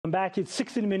welcome back. It's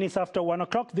 16 minutes after 1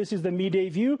 o'clock. This is the Midday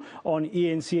View on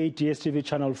ENCA DSTV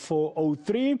channel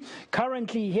 403.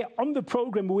 Currently here on the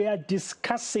program, we are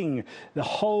discussing the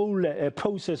whole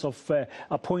process of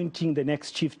appointing the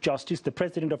next Chief Justice. The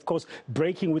President, of course,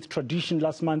 breaking with tradition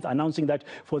last month, announcing that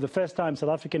for the first time, South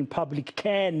African public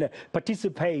can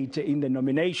participate in the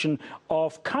nomination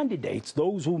of candidates,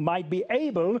 those who might be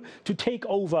able to take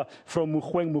over from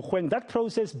Mogoeng. That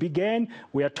process began,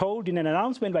 we are told, in an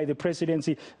announcement by the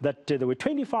presidency that there were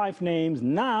 25 names.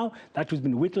 Now that has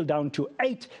been whittled down to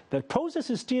 8. The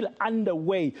process is still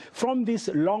underway. From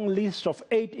this long list of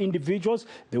 8 individuals,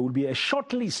 there will be a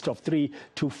short list of 3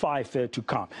 to 5 to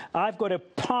come. I've got a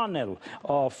panel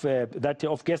of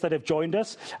guests that have joined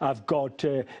us. I've got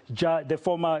the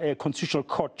former Constitutional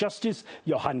Court Justice,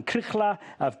 Johann Kriegler.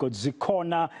 I've got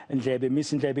Zikhona, Ndlebe.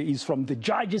 Miss Ndlebe is from the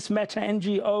Judges Matter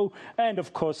NGO. And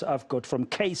of course, I've got from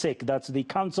KSEC, that's the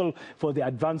Council for the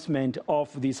Advancement of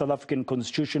the South African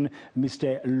Constitution,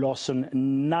 Mr. Lawson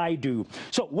Naidoo.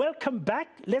 So welcome back.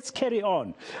 Let's carry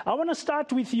on. I want to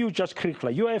start with you, Judge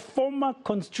Kriegler. You're a former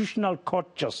Constitutional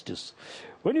Court Justice.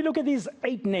 When you look at these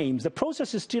 8 names, the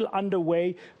process is still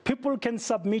underway. People can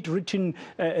submit written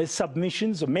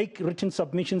submissions or make written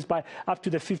submissions by up to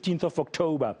the 15th of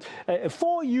October.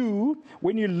 For you,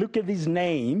 when you look at these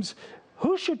names,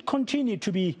 who should continue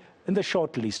to be in the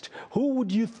short list? Who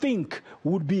would you think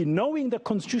would be, knowing the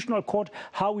Constitutional Court,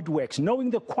 how it works,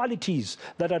 knowing the qualities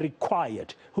that are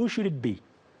required, who should it be?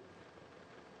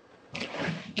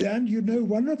 Dan, you know,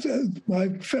 one of my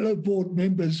fellow board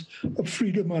members of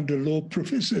Freedom Under Law,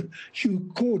 Professor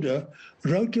Hugh Corder,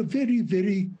 wrote a very,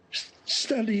 very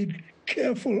studied,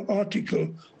 careful article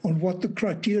on what the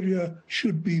criteria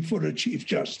should be for a Chief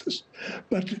Justice.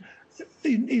 But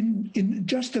in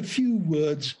just a few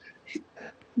words,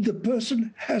 the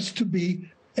person has to be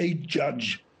a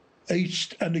judge,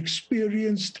 an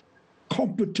experienced,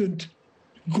 competent,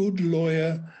 good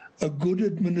lawyer, a good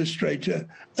administrator,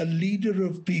 a leader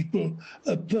of people,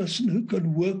 a person who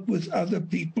can work with other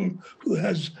people, who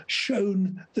has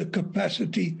shown the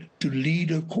capacity to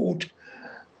lead a court.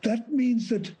 That means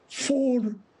that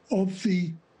 4 of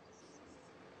the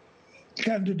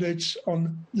candidates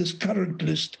on this current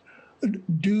list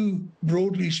do,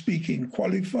 broadly speaking,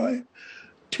 qualify.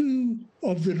 2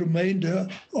 of the remainder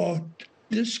are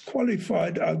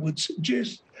disqualified, I would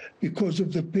suggest, because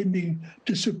of the pending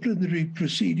disciplinary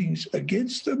proceedings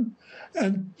against them,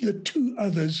 and the 2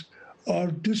 others are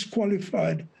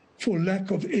disqualified for lack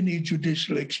of any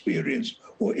judicial experience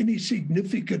or any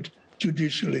significant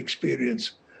judicial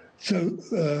experience. So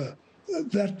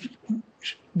that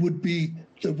would be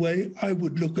the way I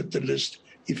would look at the list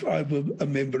if I were a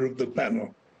member of the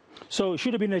panel. So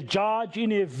should have been a judge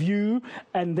in a view,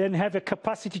 and then have a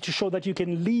capacity to show that you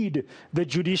can lead the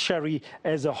judiciary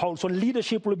as a whole. So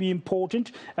leadership will be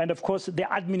important, and of course the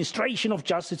administration of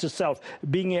justice itself,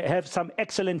 have some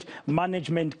excellent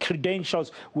management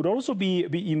credentials, would also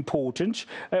be important.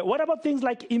 What about things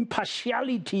like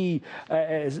impartiality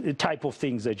type of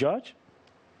things, Judge?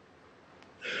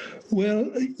 Well,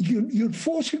 you're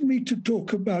forcing me to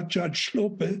talk about Judge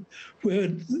Hlophe, where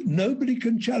nobody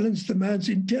can challenge the man's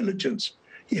intelligence.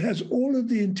 He has all of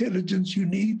the intelligence you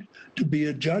need to be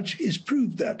a judge. He's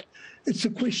proved that. It's a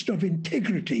question of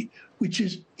integrity, which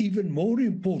is even more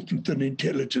important than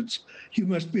intelligence. You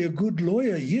must be a good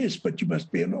lawyer, yes, but you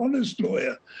must be an honest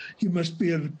lawyer. You must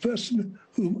be a person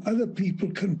whom other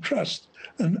people can trust.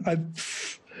 And I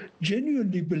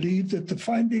genuinely believe that the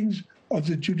findings of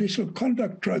the Judicial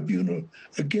Conduct Tribunal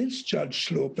against Judge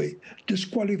Hlophe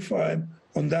disqualify him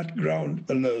on that ground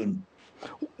alone.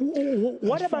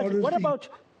 What about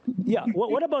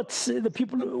the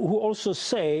people who also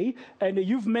say, and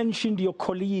you've mentioned your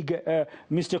colleague,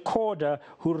 Mr. Corder,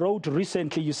 who wrote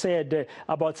recently, you said,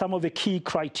 about some of the key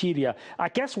criteria. I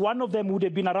guess one of them would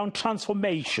have been around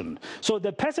transformation. So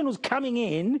the person who's coming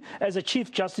in as a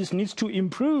Chief Justice needs to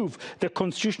improve the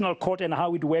Constitutional Court and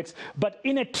how it works, but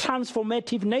in a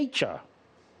transformative nature.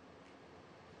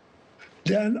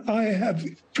 Dan, I have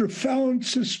profound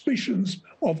suspicions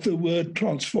of the word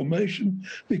transformation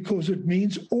because it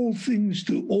means all things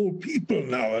to all people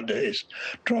nowadays.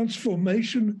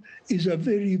 Transformation is a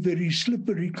very, very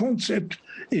slippery concept.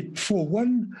 For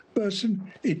one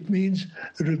person, it means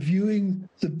reviewing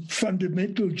the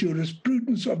fundamental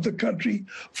jurisprudence of the country.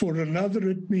 For another,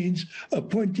 it means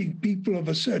appointing people of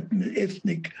a certain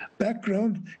ethnic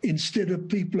background instead of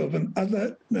people of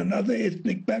another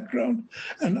ethnic background.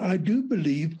 And I do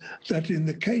believe that in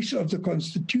the case of the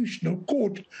Constitutional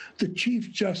Court, the Chief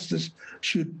Justice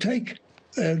should take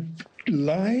a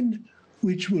line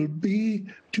which will be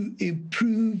to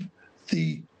improve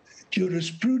the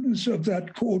jurisprudence of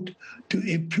that court, to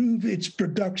improve its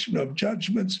production of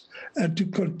judgments, and to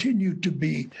continue to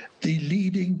be the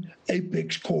leading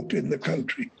apex court in the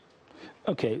country.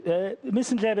 Okay,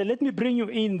 Ms. Ndlebe, let me bring you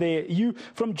in there. You,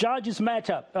 from Judges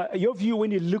Matter, your view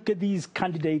when you look at these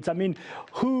candidates, I mean,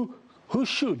 who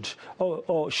should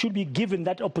or should be given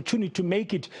that opportunity to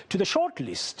make it to the short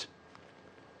list?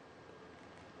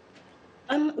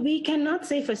 We cannot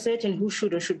say for certain who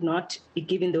should or should not be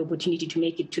given the opportunity to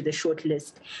make it to the short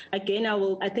list. Again,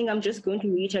 I think I'm just going to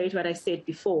reiterate what I said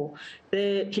before.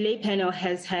 The Pillay panel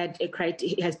has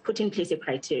put in place a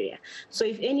criteria. So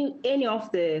if any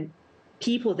of the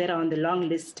people that are on the long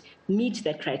list meet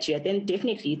that criteria, then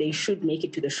definitely they should make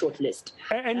it to the short list.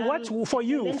 And what for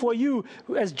you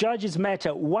as Judges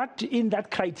Matter, what in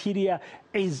that criteria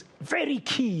is very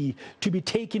key to be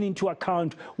taken into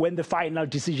account when the final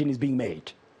decision is being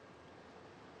made?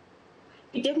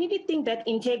 We definitely think that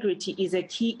integrity is a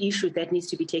key issue that needs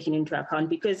to be taken into account,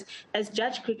 because as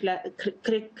Judge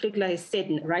Kriegler has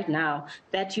said right now,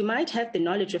 that you might have the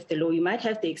knowledge of the law, you might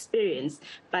have the experience,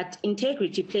 but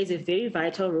integrity plays a very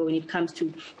vital role when it comes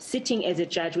to sitting as a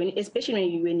judge,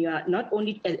 especially when you are not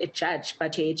only a judge,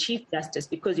 but you're a Chief Justice,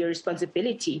 because your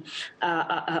responsibility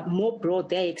are more broad,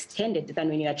 they're extended than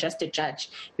when you are just a judge.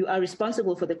 You are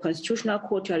responsible for the Constitutional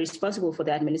Court, you are responsible for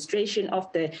the administration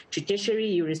of the judiciary,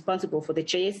 you're responsible for the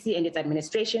JSC and its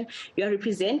administration. You are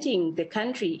representing the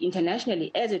country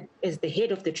internationally as the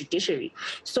head of the judiciary.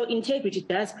 So integrity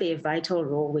does play a vital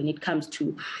role when it comes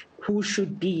to who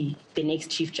should be the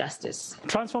next Chief Justice.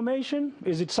 Transformation,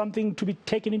 is it something to be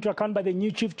taken into account by the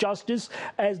new Chief Justice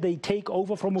as they take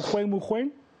over from Mogoeng?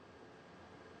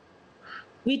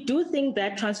 We do think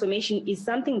that transformation is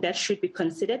something that should be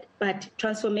considered, but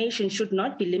transformation should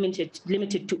not be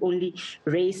limited to only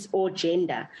race or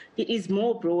gender. It is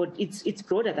more broad. It's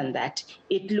broader than that.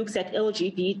 It looks at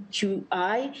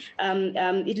LGBTQI.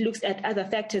 It looks at other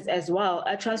factors as well.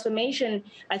 A transformation,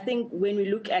 I think, when we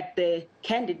look at the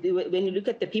when you look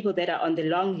at the people that are on the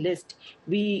long list,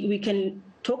 we can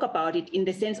talk about it in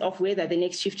the sense of whether the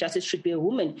next Chief Justice should be a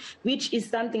woman, which is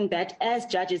something that as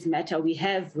Judges Matter we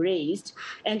have raised,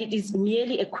 and it is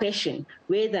merely a question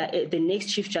whether the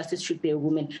next Chief Justice should be a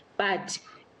woman. But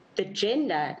the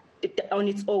gender on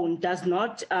its own does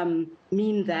not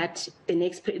mean that the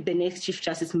next Chief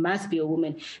Justice must be a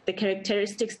woman. The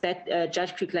characteristics that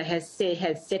Judge Kriegler has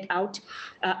set out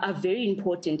are very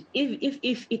important.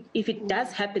 If it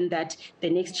does happen that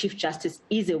the next Chief Justice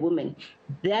is a woman,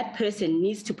 that person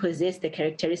needs to possess the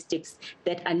characteristics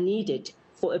that are needed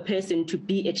for a person to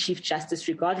be a Chief Justice,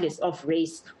 regardless of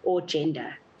race or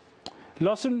gender.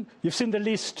 Lawson, you've seen the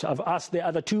list. I've asked the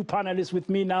other two panelists with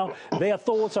me now their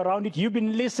thoughts around it. You've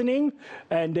been listening,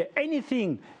 and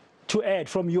anything to add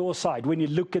from your side when you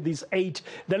look at these 8,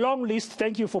 the long list,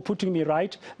 thank you for putting me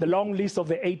right, the long list of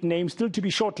the 8 names still to be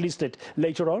shortlisted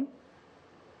later on?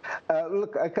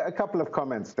 Look, a couple of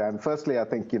comments, Dan. Firstly, I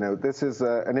think, this is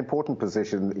an important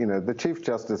position. The Chief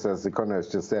Justice, as Zikhona has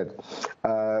just said,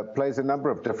 plays a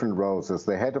number of different roles as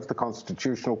the head of the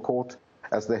Constitutional Court,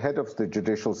 as the head of the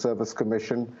Judicial Service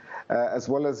Commission, as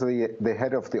well as the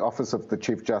head of the Office of the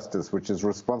Chief Justice, which is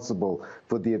responsible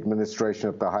for the administration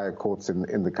of the higher courts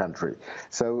in the country.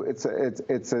 So it's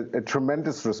a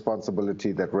tremendous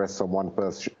responsibility that rests on one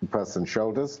person's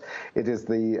shoulders. It is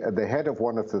the head of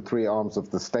one of the 3 arms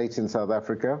of the state in South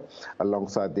Africa,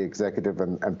 alongside the executive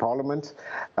and parliament.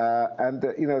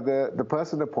 The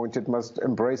person appointed must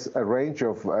embrace a range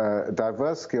of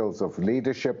diverse skills of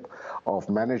leadership, of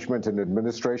management and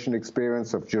administration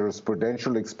experience, of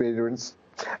jurisprudential experience,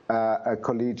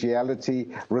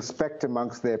 collegiality, respect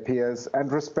amongst their peers,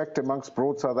 and respect amongst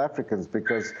broad South Africans,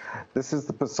 because this is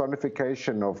the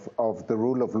personification of the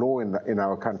rule of law in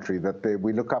our country, that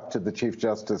we look up to the Chief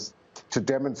Justice to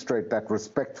demonstrate that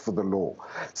respect for the law.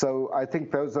 So I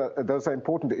think those are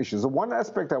important issues. One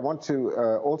aspect I want to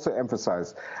also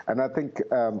emphasize, and I think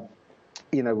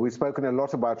we've spoken a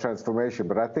lot about transformation,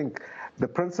 but I think the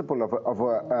principle of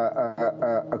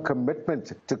a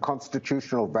commitment to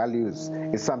constitutional values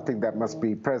is something that must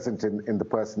be present in the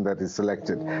person that is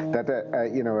selected. That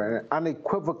an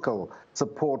unequivocal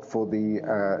support for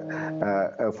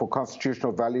for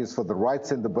constitutional values, for the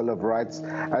rights in the Bill of Rights,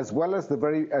 as well as the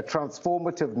very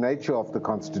transformative nature of the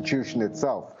Constitution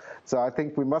itself. So I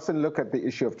think we mustn't look at the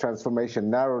issue of transformation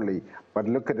narrowly, but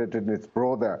look at it in its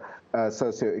broader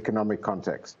socio-economic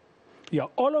context. Yeah,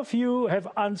 all of you have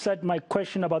answered my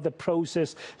question about the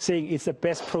process, saying it's the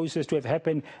best process to have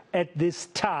happened at this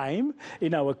time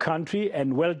in our country,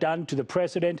 and well done to the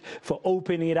President for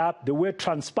opening it up. The word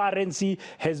transparency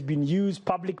has been used,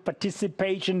 public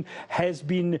participation has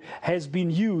been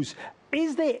used.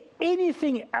 Is there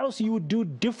anything else you would do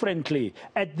differently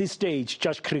at this stage,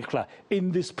 Judge Kriegler,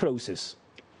 in this process?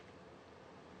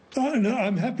 No,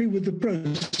 I'm happy with the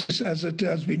process as it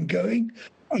has been going.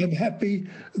 I'm happy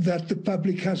that the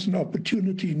public has an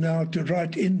opportunity now to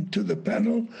write into the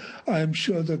panel. I am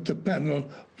sure that the panel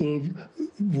will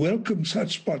welcome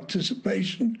such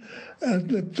participation. And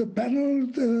that the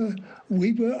panel,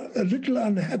 we were a little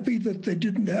unhappy that they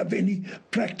didn't have any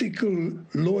practical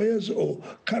lawyers or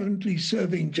currently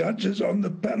serving judges on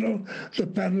the panel. The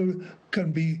panel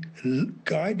can be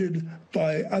guided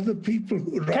by other people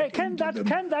who write can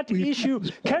that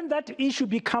issue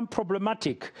become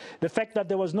problematic? The fact that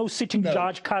there was no sitting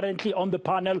judge currently on the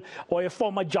panel or a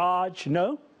former judge,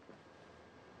 no?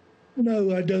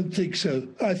 No, I don't think so.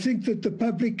 I think that the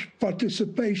public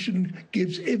participation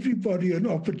gives everybody an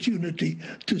opportunity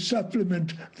to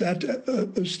supplement that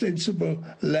ostensible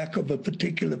lack of a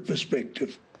particular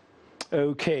perspective.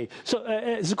 Okay. So,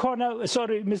 Zikhona,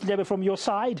 sorry, Ms. Ndlebe, from your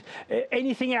side,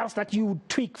 anything else that you would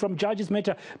tweak from Judges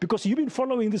Matter? Because you've been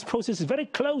following this process very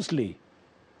closely.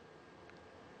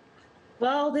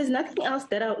 Well, there's nothing else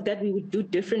that we would do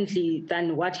differently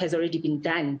than what has already been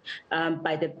done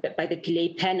by the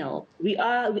Pillay panel.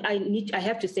 I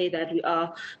have to say that we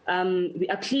are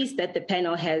pleased that the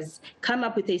panel has come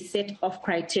up with a set of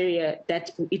criteria that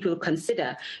it will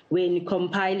consider when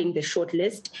compiling the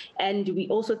shortlist. And we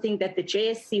also think that the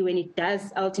JSC, when it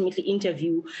does ultimately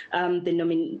interview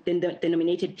the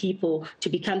nominated people to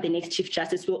become the next Chief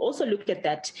Justice, will also look at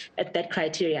that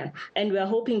criteria. And we are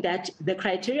hoping that the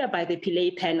criteria by the Pillay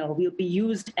panel will be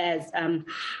used as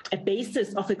a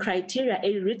basis of a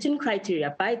written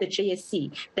criteria by the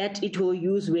JSC that it will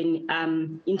use when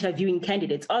interviewing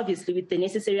candidates, obviously with the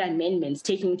necessary amendments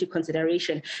taking into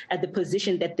consideration the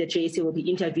position that the JSC will be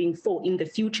interviewing for in the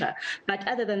future. But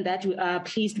other than that, we are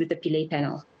pleased with the Pillay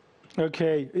panel.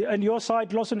 Okay. And your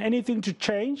side, Lawson, anything to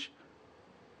change?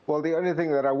 Well, the only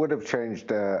thing that I would have changed,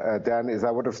 Dan, is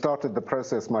I would have started the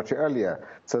process much earlier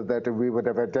so that we would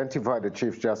have identified a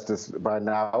Chief Justice by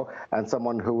now and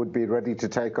someone who would be ready to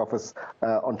take office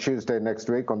on Tuesday next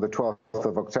week, on the 12th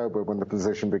of October, when the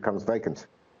position becomes vacant.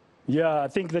 Yeah, I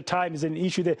think the time is an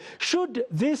issue there. Should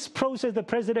this process the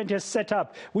president has set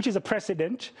up, which is a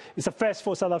precedent, it's a first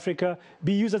for South Africa,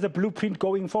 be used as a blueprint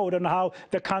going forward on how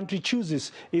the country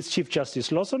chooses its Chief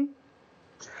Justice? Lawson?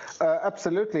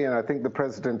 Absolutely, and I think the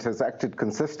president has acted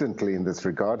consistently in this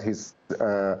regard. He's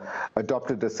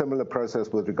adopted a similar process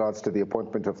with regards to the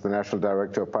appointment of the National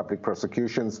Director of Public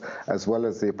Prosecutions, as well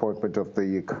as the appointment of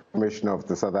the Commissioner of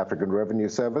the South African Revenue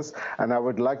Service. And I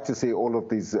would like to see all of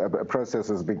these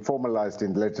processes being formalized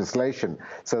in legislation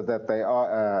so that they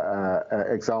are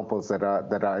examples that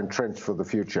are entrenched for the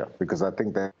future, because I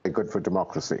think they're good for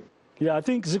democracy. Yeah, I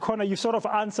think, Zikhona, you sort of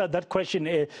answered that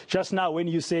question just now when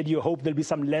you said you hope there'll be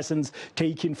some lessons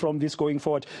taken from this going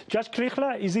forward. Judge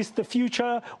Kriegler, is this the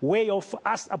future way of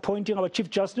us appointing our Chief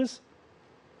Justice?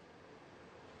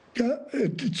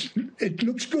 It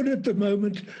looks good at the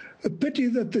moment. A pity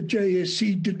that the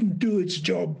JSC didn't do its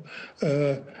job,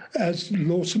 as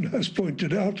Lawson has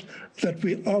pointed out, that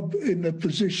we are in a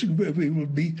position where we will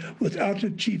be without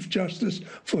a Chief Justice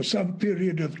for some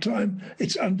period of time.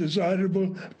 It's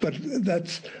undesirable, but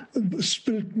that's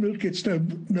spilt milk. It's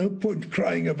no point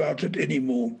crying about it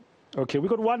anymore. Okay,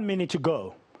 we've got 1 minute to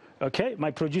go. Okay,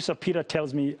 my producer Peter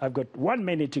tells me I've got 1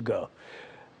 minute to go.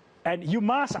 And you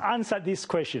must answer this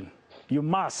question. You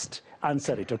must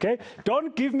answer it, okay?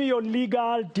 Don't give me your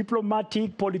legal,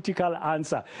 diplomatic, political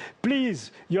answer.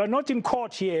 Please, you are not in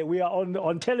court here. We are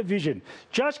on television.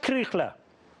 Judge Kriegler,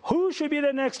 who should be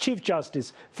the next Chief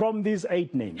Justice from these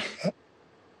 8 names?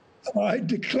 I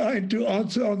decline to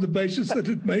answer on the basis that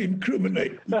it may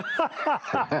incriminate.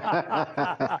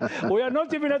 We are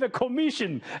not even at the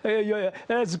commission.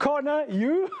 Zikhona,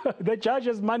 the judge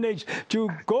has managed to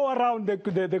go around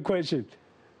the question.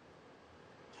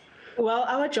 Well,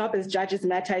 our job as Judges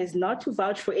Matter is not to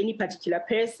vouch for any particular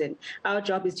person. Our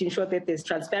job is to ensure that there's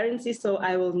transparency, so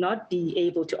I will not be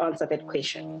able to answer that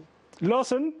question.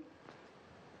 Lawson?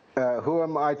 Who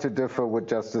am I to differ with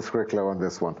Justice Kriegler on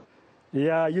this one?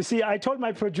 Yeah, you see, I told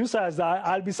my producers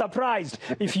I'll be surprised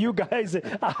if you guys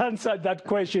answered that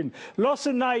question.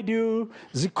 Lawson Naidoo,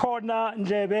 Zikhona,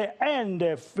 Ndlebe, and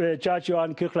Judge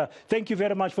Johann Kriegler, thank you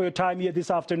very much for your time here this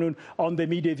afternoon on the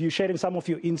Media View, sharing some of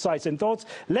your insights and thoughts.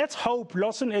 Let's hope,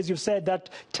 Lawson, as you've said, that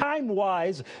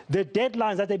time-wise, the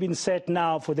deadlines that have been set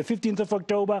now for the 15th of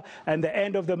October and the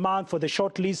end of the month for the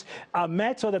shortlist are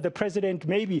met so that the president,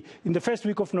 maybe in the first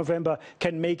week of November,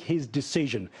 can make his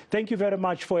decision. Thank you very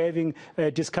much for having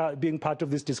being part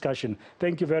of this discussion.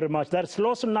 Thank you very much. That's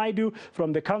Lawson Naidoo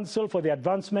from the Council for the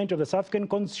Advancement of the South African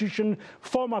Constitution,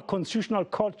 former Constitutional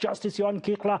Court Justice Johann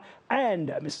Kriegler,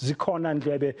 and Ms. Zikhona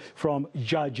Ndlebe from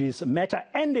Judges Matter,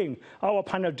 ending our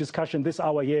panel discussion this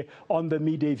hour here on the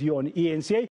Midday View on ENCA.